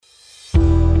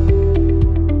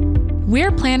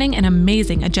We're planning an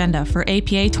amazing agenda for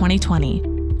APA 2020,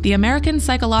 the American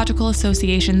Psychological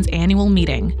Association's annual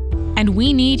meeting, and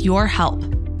we need your help.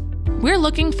 We're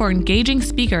looking for engaging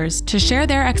speakers to share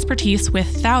their expertise with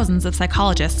thousands of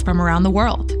psychologists from around the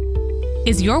world.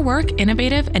 Is your work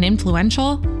innovative and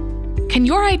influential? Can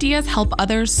your ideas help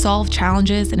others solve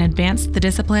challenges and advance the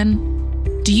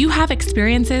discipline? Do you have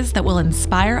experiences that will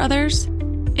inspire others?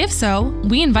 If so,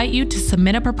 we invite you to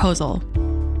submit a proposal.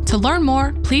 To learn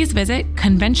more, please visit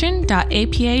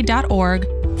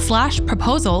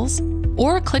convention.apa.org/proposals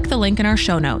or click the link in our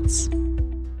show notes.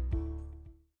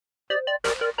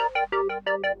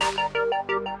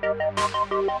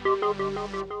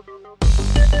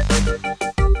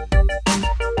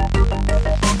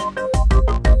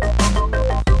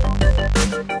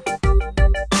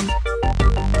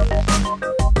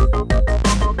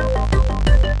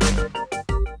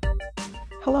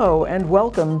 Hello, and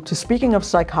welcome to Speaking of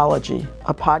Psychology,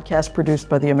 a podcast produced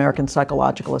by the American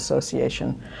Psychological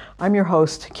Association. I'm your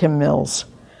host, Kim Mills.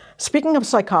 Speaking of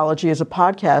Psychology is a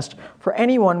podcast for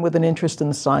anyone with an interest in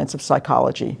the science of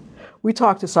psychology. We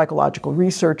talk to psychological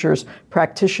researchers,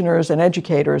 practitioners, and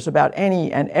educators about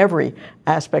any and every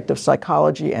aspect of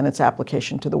psychology and its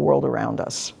application to the world around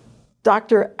us.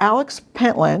 Dr. Alex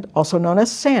Pentland, also known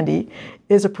as Sandy,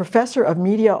 is a professor of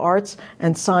media arts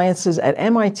and sciences at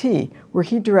MIT, where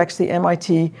he directs the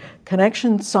MIT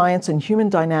Connection Science and Human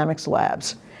Dynamics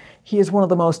Labs. He is one of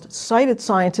the most cited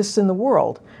scientists in the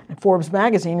world, and Forbes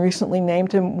magazine recently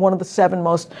named him one of the 7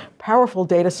 most powerful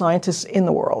data scientists in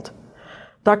the world.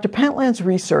 Dr. Pentland's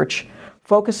research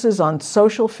focuses on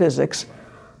social physics,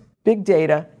 big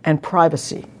data, and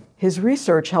privacy. His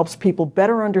research helps people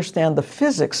better understand the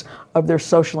physics of their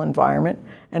social environment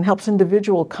and helps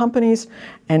individual companies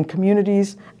and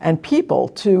communities and people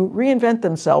to reinvent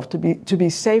themselves to be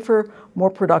safer,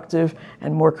 more productive,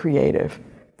 and more creative.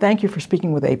 Thank you for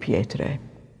speaking with APA today.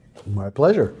 My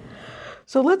pleasure.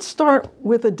 So let's start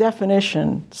with a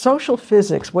definition. Social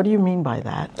physics, what do you mean by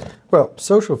that? Well,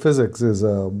 social physics is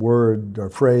a word or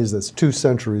phrase that's 2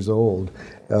 centuries old.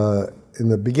 In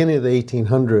the beginning of the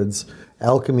 1800s,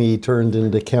 alchemy turned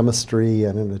into chemistry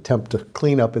in an attempt to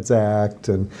clean up its act,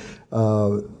 and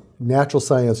natural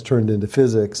science turned into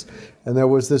physics. And there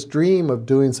was this dream of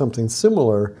doing something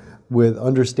similar with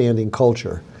understanding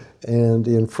culture. And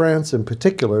in France in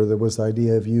particular, there was the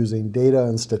idea of using data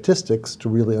and statistics to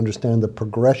really understand the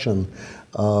progression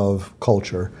of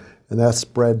culture. And that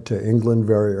spread to England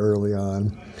very early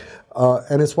on.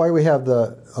 And it's why we have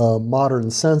the modern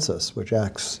census, which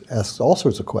asks all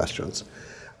sorts of questions.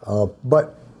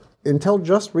 But until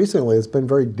just recently, it's been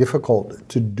very difficult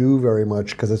to do very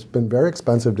much because it's been very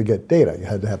expensive to get data. You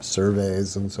had to have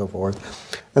surveys and so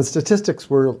forth. And statistics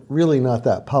were really not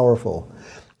that powerful.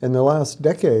 In the last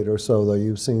decade or so, though,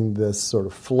 you've seen this sort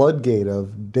of floodgate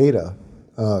of data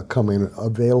coming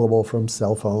available from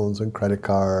cell phones and credit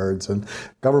cards and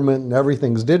government, and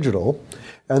everything's digital.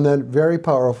 And then very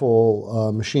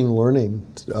powerful machine learning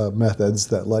methods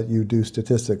that let you do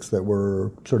statistics that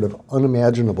were sort of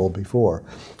unimaginable before.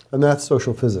 And that's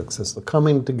social physics. It's the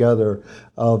coming together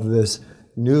of this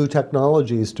new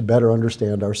technologies to better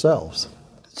understand ourselves.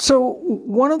 So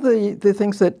one of the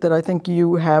things that I think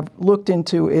you have looked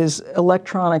into is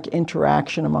electronic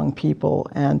interaction among people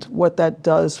and what that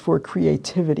does for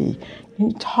creativity.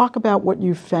 Can you talk about what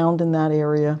you found in that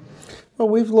area? Well,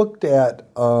 we've looked at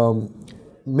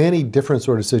many different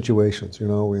sort of situations,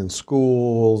 in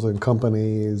schools and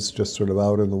companies, just sort of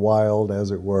out in the wild,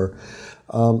 as it were.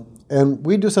 And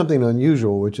we do something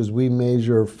unusual, which is we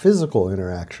measure physical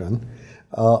interaction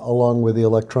along with the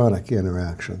electronic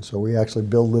interaction. So we actually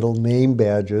build little name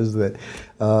badges that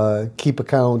keep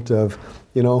account of,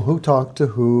 who talked to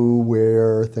who,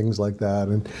 where, things like that.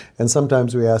 And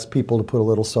sometimes we ask people to put a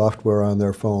little software on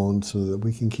their phone so that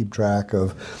we can keep track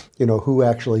of, who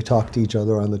actually talked to each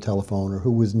other on the telephone or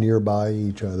who was nearby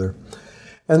each other.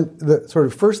 And the sort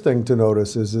of first thing to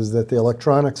notice is that the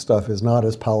electronic stuff is not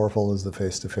as powerful as the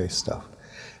face-to-face stuff.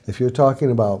 If you're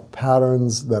talking about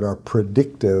patterns that are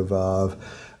predictive of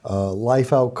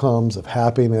life outcomes, of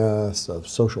happiness, of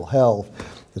social health,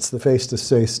 it's the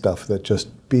face-to-face stuff that just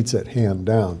beats it hand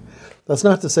down. That's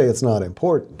not to say it's not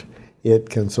important. It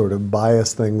can sort of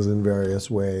bias things in various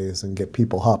ways and get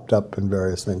people hopped up in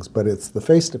various things, but it's the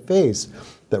face-to-face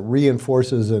that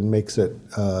reinforces and makes it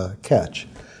catch.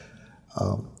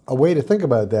 A way to think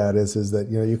about that is that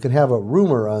you can have a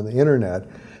rumor on the internet,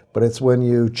 but it's when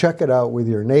you check it out with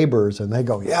your neighbors and they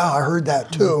go, yeah, I heard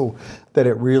that too, that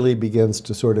it really begins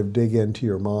to sort of dig into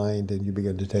your mind and you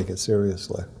begin to take it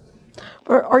seriously.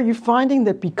 Are you finding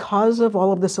that because of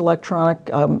all of this electronic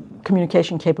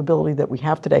communication capability that we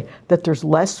have today, that there's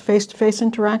less face-to-face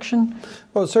interaction?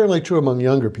 Well, it's certainly true among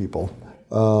younger people.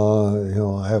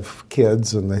 I have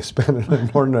kids, and they spend an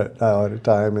inordinate amount of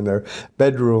time in their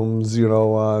bedrooms,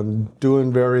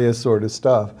 doing various sort of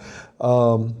stuff.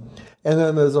 And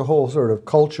then there's a whole sort of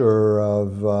culture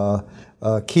of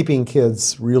keeping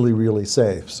kids really, really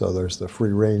safe. So there's the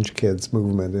free-range kids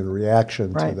movement in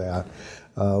reaction to that.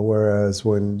 Whereas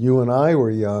when you and I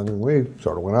were young, we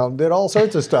sort of went out and did all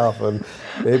sorts of stuff, and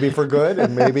maybe for good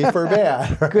and maybe for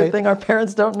bad. Right? Good thing our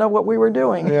parents don't know what we were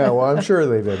doing. Yeah, well, I'm sure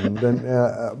they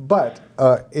didn't. But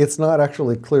it's not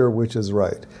actually clear which is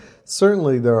right.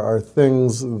 Certainly there are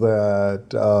things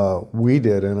that we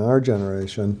did in our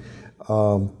generation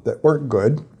that weren't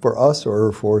good for us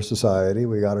or for society.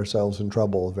 We got ourselves in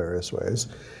trouble in various ways.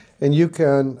 And you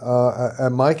can,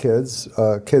 and my kids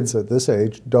at this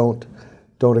age don't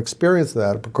experience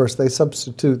that. Of course, they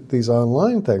substitute these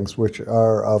online things, which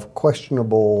are of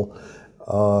questionable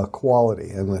quality,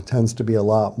 and it tends to be a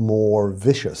lot more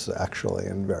vicious, actually,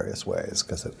 in various ways,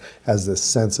 because it has this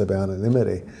sense of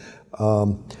anonymity.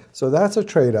 So that's a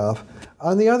trade-off.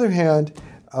 On the other hand,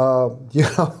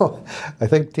 I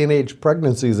think teenage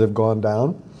pregnancies have gone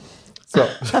down. So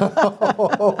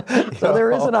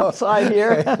there is an upside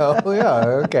here.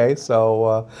 Okay.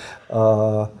 So,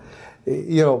 well,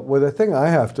 the thing I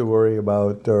have to worry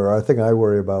about, or I think I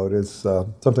worry about, is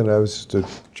something I used to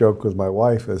joke with my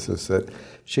wife, is that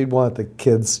she'd want the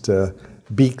kids to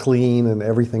be clean and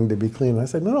everything to be clean. And I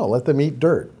said, no, let them eat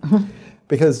dirt.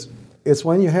 Because it's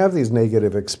when you have these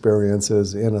negative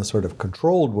experiences in a sort of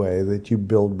controlled way that you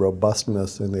build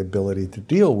robustness and the ability to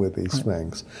deal with these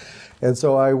things. And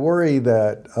so I worry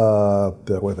that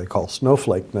what they call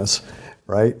snowflakeness,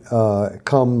 right,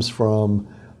 comes from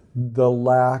the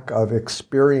lack of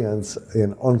experience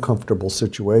in uncomfortable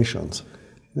situations.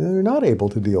 You're not able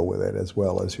to deal with it as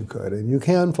well as you could, and you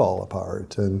can fall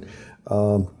apart. And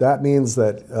that means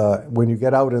that when you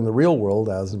get out in the real world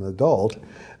as an adult,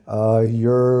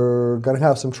 you're going to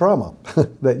have some trauma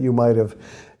that you might have,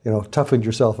 toughened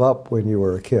yourself up when you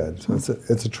were a kid. So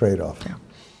it's a trade-off. Yeah.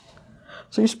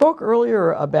 So you spoke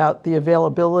earlier about the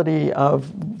availability of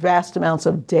vast amounts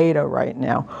of data right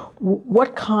now.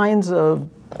 What kinds of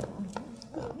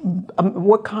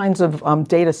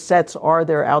data sets are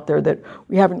there out there that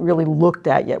we haven't really looked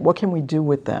at yet? What can we do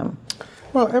with them?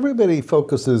 Well, everybody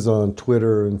focuses on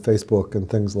Twitter and Facebook and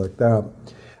things like that.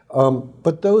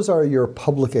 But those are your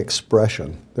public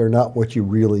expression. They're not what you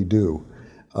really do.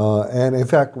 And in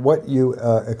fact, what you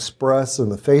express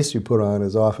and the face you put on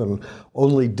is often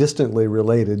only distantly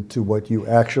related to what you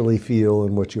actually feel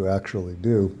and what you actually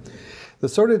do. The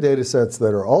sort of data sets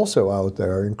that are also out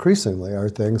there increasingly are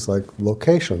things like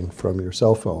location from your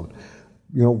cell phone.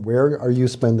 Where are you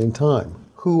spending time?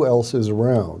 Who else is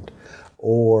around?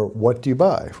 Or what do you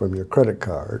buy from your credit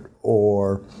card?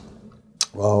 Or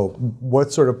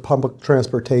what sort of public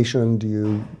transportation do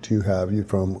you have? You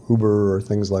from Uber or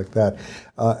things like that?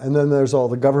 And then there's all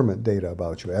the government data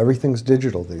about you. Everything's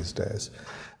digital these days.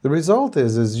 The result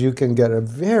is you can get a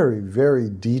very, very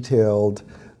detailed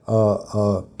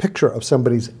picture of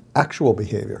somebody's actual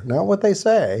behavior. Not what they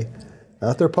say,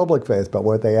 not their public face, but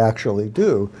what they actually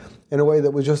do in a way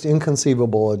that was just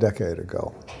inconceivable a decade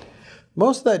ago.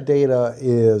 Most of that data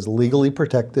is legally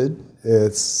protected.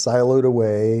 It's siloed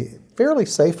away fairly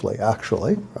safely,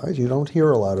 actually, right? You don't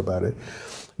hear a lot about it.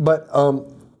 But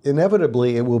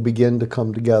inevitably, it will begin to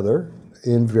come together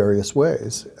in various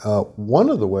ways. One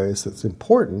of the ways that's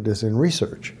important is in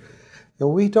research.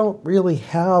 We don't really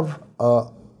have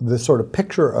this sort of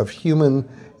picture of human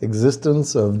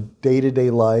existence, of day-to-day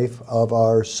life, of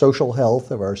our social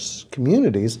health, of our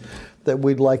communities that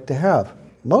we'd like to have.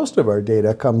 Most of our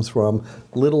data comes from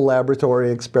little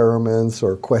laboratory experiments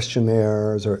or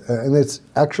questionnaires, and it's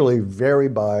actually very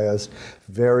biased,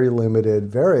 very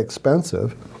limited, very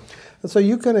expensive. And so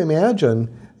you can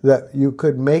imagine that you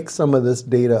could make some of this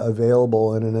data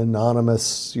available in an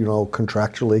anonymous,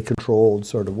 contractually controlled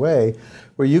sort of way,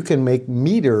 where you can make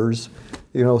meters,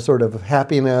 sort of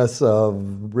happiness,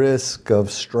 of risk,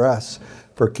 of stress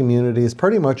for communities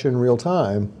pretty much in real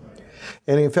time.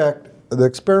 And in fact, the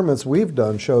experiments we've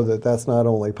done show that that's not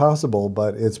only possible,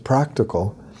 but it's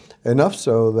practical. Enough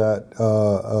so that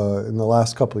in the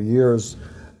last couple of years,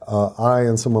 I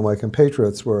and some of my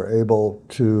compatriots were able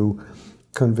to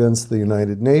convince the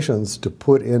United Nations to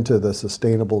put into the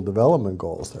Sustainable Development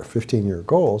Goals, their 15-year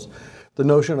goals, the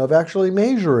notion of actually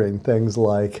measuring things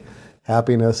like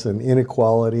happiness and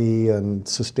inequality and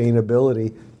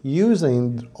sustainability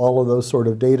using all of those sort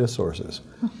of data sources.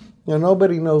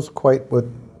 Nobody knows quite what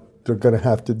what they're going to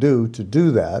have to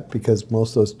do that, because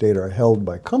most of those data are held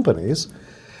by companies.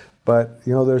 But,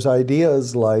 there's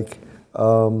ideas like,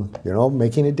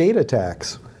 making a data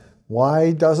tax.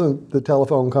 Why doesn't the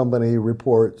telephone company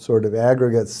report sort of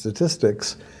aggregate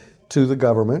statistics to the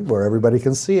government where everybody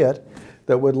can see it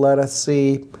that would let us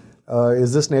see,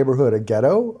 is this neighborhood a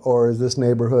ghetto, or is this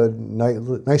neighborhood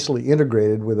nicely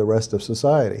integrated with the rest of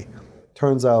society?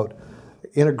 Turns out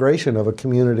integration of a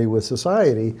community with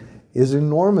society is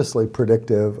enormously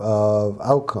predictive of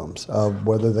outcomes, of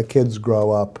whether the kids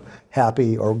grow up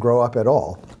happy or grow up at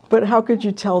all. But how could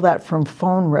you tell that from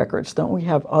phone records? Don't we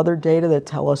have other data that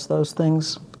tell us those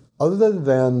things? Other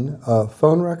than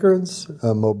phone records,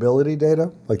 mobility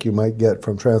data, like you might get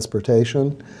from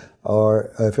transportation,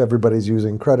 or if everybody's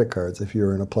using credit cards, if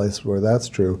you're in a place where that's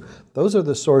true, those are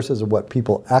the sources of what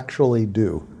people actually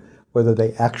do, whether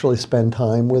they actually spend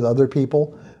time with other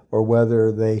people or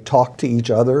whether they talk to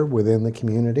each other within the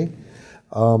community.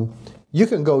 You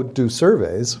can go do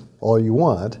surveys all you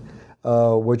want.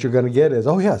 What you're going to get is,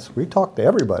 oh yes, we talk to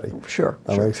everybody. Sure.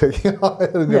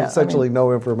 Essentially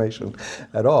no information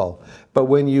at all. But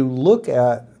when you look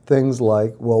at things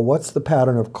like, well, what's the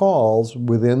pattern of calls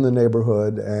within the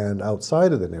neighborhood and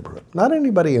outside of the neighborhood? Not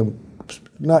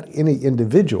any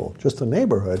individual, just the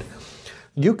neighborhood.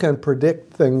 You can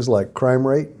predict things like crime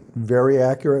rate very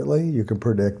accurately. You can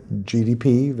predict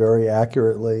GDP very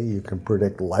accurately. You can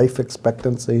predict life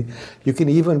expectancy. You can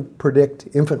even predict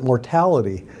infant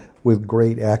mortality with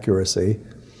great accuracy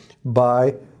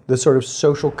by the sort of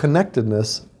social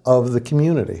connectedness of the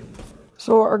community.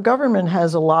 So our government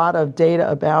has a lot of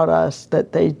data about us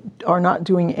that they are not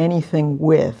doing anything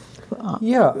with.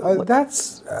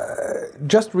 That's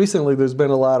just recently there's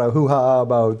been a lot of hoo-ha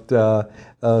about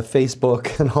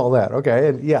Facebook and all that. Okay,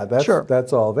 and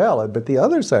that's all valid. But the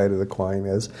other side of the coin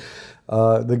is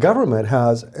the government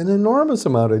has an enormous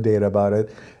amount of data about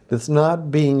it that's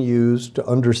not being used to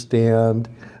understand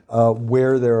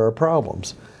where there are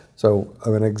problems. So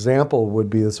an example would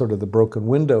be the sort of the broken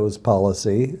windows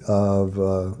policy of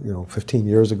 15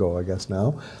 years ago, I guess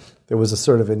now. There was a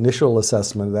sort of initial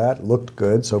assessment of that, looked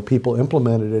good, so people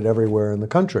implemented it everywhere in the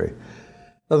country.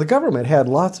 Now the government had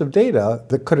lots of data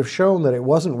that could have shown that it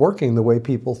wasn't working the way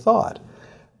people thought.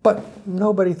 But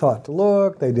nobody thought to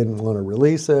look, they didn't want to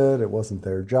release it wasn't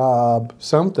their job,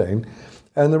 something.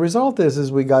 And the result is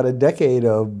we got a decade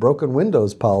of broken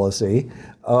windows policy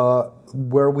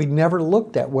where we never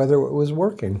looked at whether it was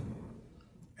working.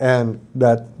 And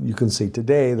that you can see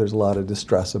today, there's a lot of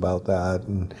distress about that,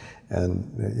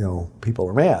 and people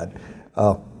are mad.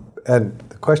 And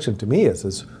the question to me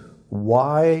is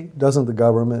why doesn't the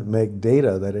government make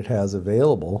data that it has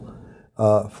available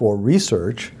for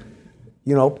research,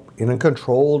 in a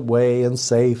controlled way and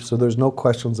safe, so there's no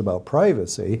questions about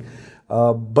privacy,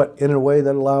 but in a way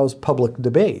that allows public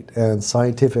debate and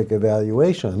scientific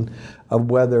evaluation of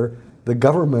whether the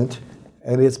government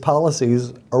and its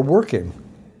policies are working.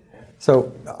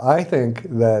 So I think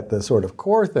that the sort of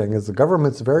core thing is the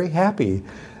government's very happy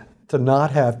to not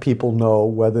have people know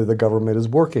whether the government is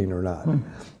working or not.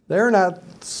 They're not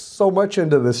so much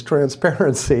into this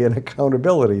transparency and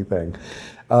accountability thing.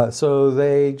 So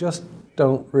they just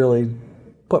don't really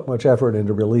put much effort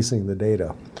into releasing the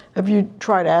data. Have you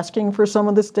tried asking for some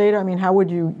of this data? I mean, how would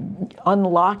you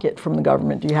unlock it from the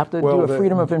government? Do you have to do a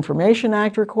Freedom of Information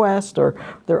Act request, or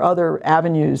are there other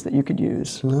avenues that you could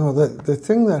use? No, the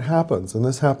thing that happens, and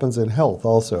this happens in health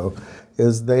also,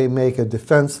 is they make a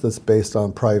defense that's based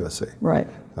on privacy. Right.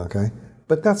 Okay?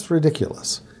 But that's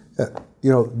ridiculous.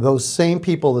 Those same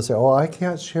people that say, oh, I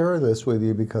can't share this with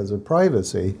you because of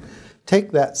privacy,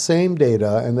 take that same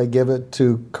data and they give it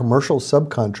to commercial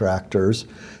subcontractors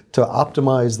to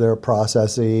optimize their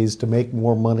processes, to make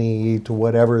more money, to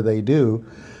whatever they do.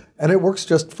 And it works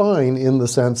just fine in the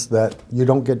sense that you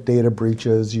don't get data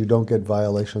breaches, you don't get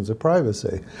violations of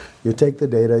privacy. You take the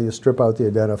data, you strip out the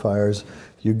identifiers,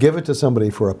 you give it to somebody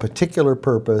for a particular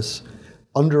purpose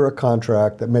under a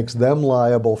contract that makes them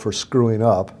liable for screwing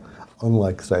up,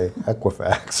 unlike, say,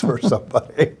 Equifax or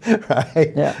somebody,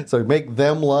 right? Yeah. So you make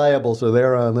them liable so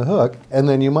they're on the hook, and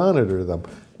then you monitor them.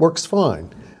 Works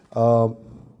fine.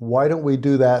 Why don't we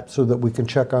do that so that we can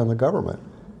check on the government?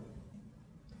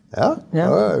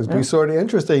 It'd be sort of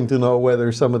interesting to know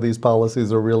whether some of these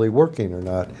policies are really working or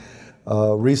not.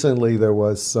 Recently, there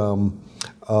was some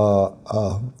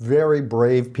very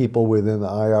brave people within the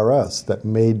IRS that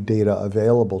made data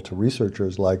available to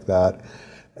researchers like that.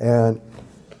 And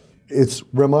it's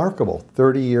remarkable,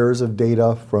 30 years of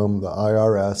data from the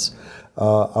IRS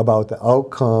about the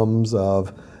outcomes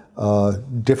of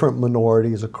different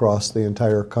minorities across the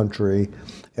entire country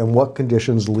and what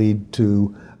conditions lead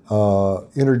to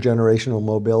intergenerational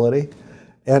mobility.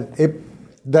 And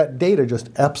that data just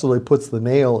absolutely puts the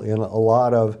nail in a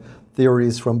lot of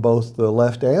theories from both the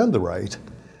left and the right.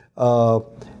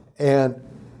 And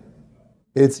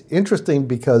it's interesting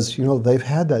because, they've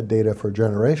had that data for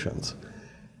generations.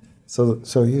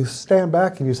 So you stand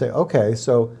back and you say, okay,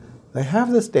 so they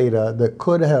have this data that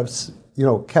could have,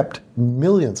 kept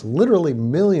millions, literally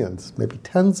millions, maybe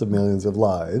tens of millions of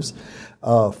lives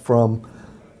from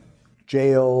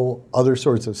jail, other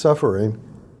sorts of suffering,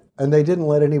 and they didn't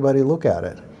let anybody look at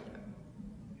it.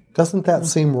 Doesn't that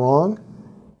seem wrong?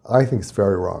 I think it's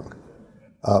very wrong.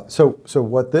 So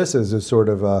what this is sort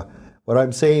of, what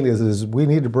I'm saying is we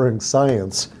need to bring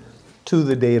science to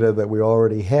the data that we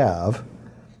already have,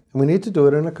 and we need to do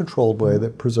it in a controlled way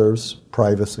that preserves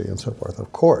privacy and so forth,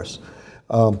 of course.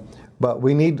 But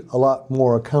we need a lot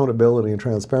more accountability and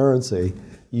transparency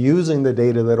using the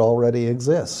data that already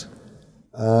exists.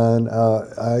 And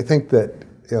I think that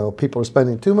people are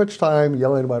spending too much time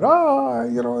yelling about,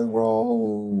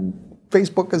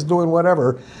 Facebook is doing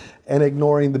whatever, and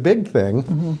ignoring the big thing,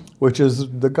 which is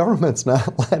the government's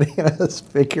not letting us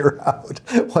figure out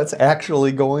what's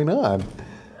actually going on.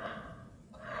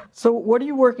 So what are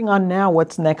you working on now?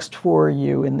 What's next for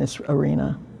you in this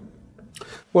arena?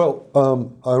 Well,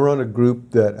 I run a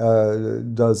group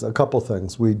that does a couple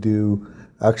things. We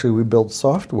build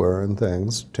software and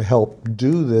things to help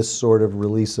do this sort of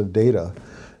release of data.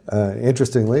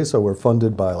 Interestingly, so we're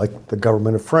funded by the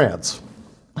government of France,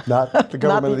 not the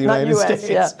government of the United States.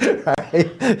 Yeah.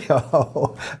 Right?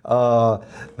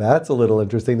 That's a little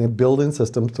interesting. They're building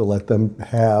systems to let them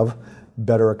have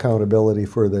better accountability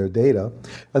for their data.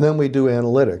 And then we do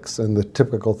analytics, and the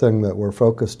typical thing that we're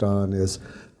focused on is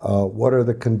what are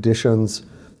the conditions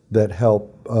that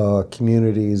help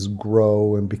communities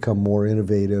grow and become more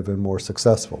innovative and more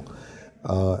successful.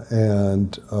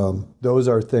 And those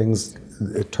are things,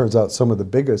 it turns out some of the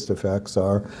biggest effects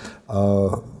are,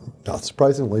 not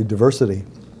surprisingly, diversity,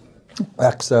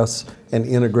 access, and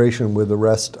integration with the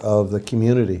rest of the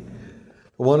community.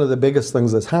 One of the biggest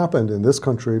things that's happened in this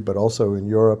country, but also in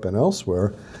Europe and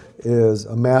elsewhere, is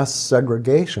a mass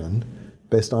segregation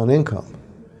based on income.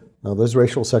 Now, there's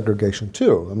racial segregation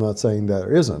too. I'm not saying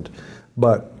there isn't.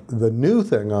 But the new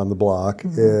thing on the block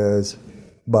is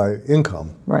by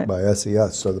income, right, by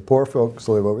SES. So the poor folks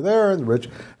live over there and the rich,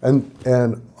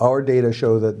 and our data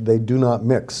show that they do not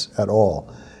mix at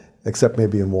all, except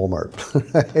maybe in Walmart.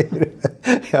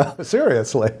 Yeah,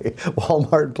 seriously.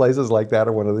 Walmart and places like that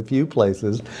are one of the few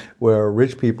places where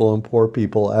rich people and poor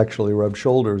people actually rub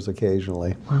shoulders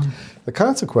occasionally. Wow. The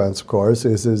consequence, of course,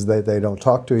 is that they don't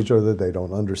talk to each other, they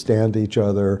don't understand each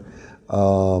other,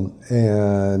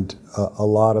 and a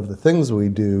lot of the things we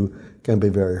do can be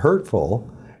very hurtful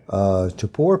to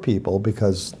poor people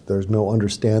because there's no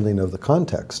understanding of the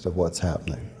context of what's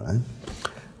happening, right?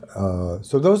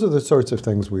 So those are the sorts of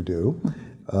things we do.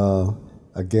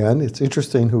 Again, it's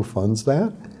interesting who funds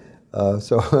that.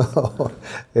 So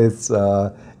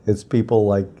it's people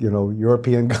like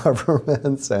European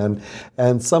governments and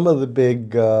some of the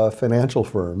big financial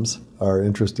firms are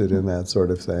interested in that sort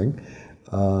of thing.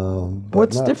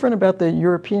 What's different about the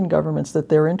European governments that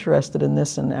they're interested in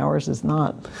this and ours is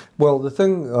not? Well, the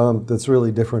thing that's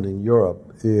really different in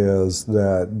Europe is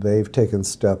that they've taken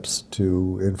steps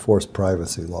to enforce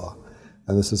privacy law.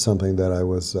 And this is something that I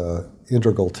was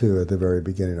integral to at the very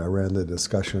beginning. I ran the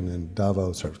discussion in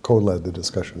Davos, or co-led the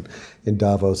discussion in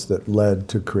Davos that led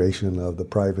to creation of the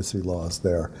privacy laws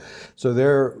there. So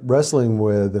they're wrestling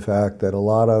with the fact that a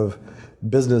lot of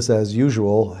business as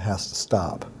usual has to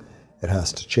stop. It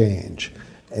has to change.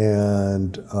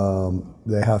 And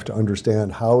they have to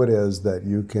understand how it is that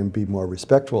you can be more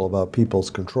respectful about people's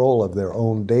control of their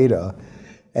own data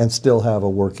and still have a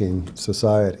working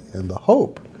society. And the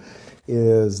hope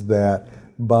is that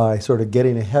by sort of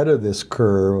getting ahead of this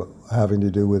curve having to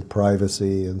do with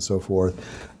privacy and so forth,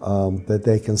 that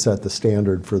they can set the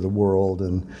standard for the world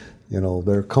and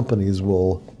their companies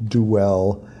will do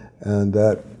well, and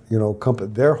that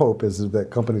their hope is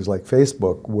that companies like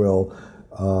Facebook will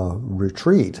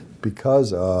retreat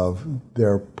because of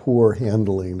their poor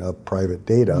handling of private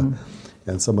data.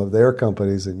 And some of their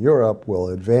companies in Europe will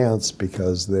advance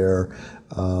because they're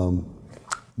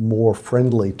more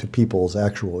friendly to people's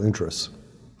actual interests.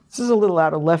 This is a little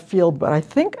out of left field, but I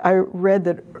think I read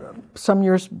that some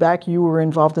years back you were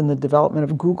involved in the development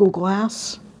of Google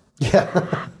Glass.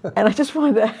 Yeah. And I just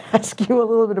wanted to ask you a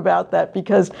little bit about that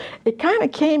because it kind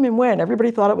of came and went.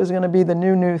 Everybody thought it was going to be the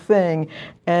new thing,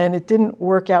 and it didn't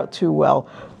work out too well.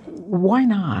 Why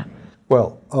not?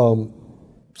 Well,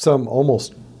 some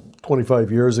almost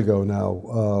 25 years ago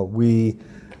now, we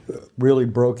really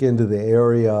broke into the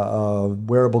area of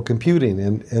wearable computing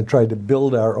and tried to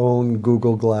build our own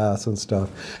Google Glass and stuff.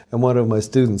 And one of my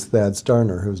students, Thad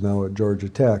Starner, who's now at Georgia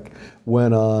Tech,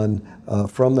 went on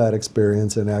from that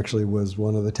experience and actually was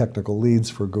one of the technical leads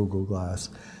for Google Glass.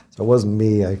 So it wasn't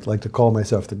me. I like to call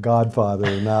myself the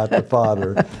godfather, not the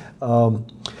father.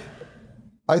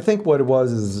 I think what it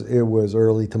was is it was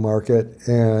early to market,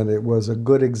 and it was a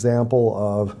good example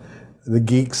of the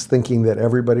geeks thinking that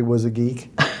everybody was a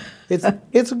geek.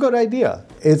 It's a good idea.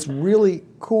 It's really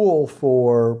cool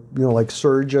for, like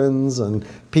surgeons and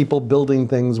people building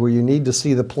things where you need to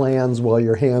see the plans while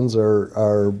your hands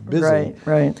are busy.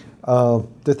 Right.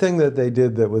 The thing that they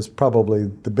did that was probably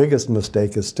the biggest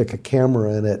mistake is stick a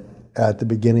camera in it at the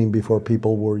beginning before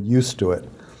people were used to it.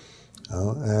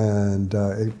 And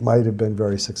it might have been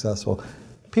very successful.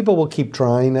 People will keep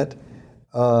trying it.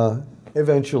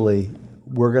 Eventually,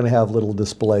 we're going to have little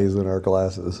displays in our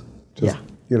glasses.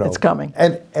 It's coming.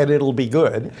 And it'll be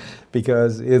good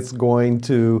because it's going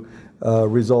to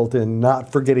result in not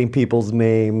forgetting people's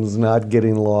names, not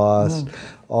getting lost.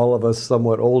 All of us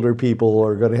somewhat older people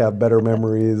are going to have better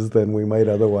memories than we might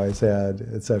otherwise had,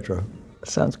 et cetera.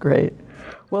 Sounds great.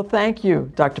 Well, thank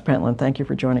you, Dr. Pentland. Thank you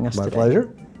for joining us today. My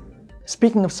pleasure.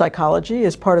 Speaking of Psychology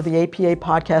is part of the APA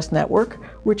Podcast Network,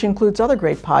 which includes other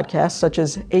great podcasts such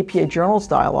as APA Journals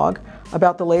Dialogue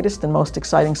about the latest and most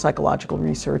exciting psychological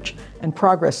research, and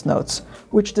Progress Notes,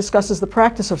 which discusses the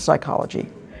practice of psychology.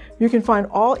 You can find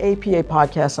all APA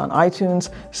podcasts on iTunes,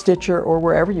 Stitcher, or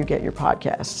wherever you get your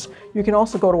podcasts. You can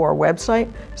also go to our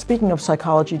website,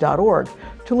 speakingofpsychology.org,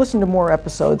 to listen to more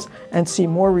episodes and see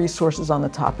more resources on the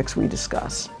topics we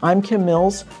discuss. I'm Kim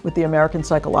Mills with the American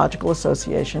Psychological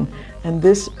Association, and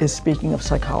this is Speaking of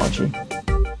Psychology.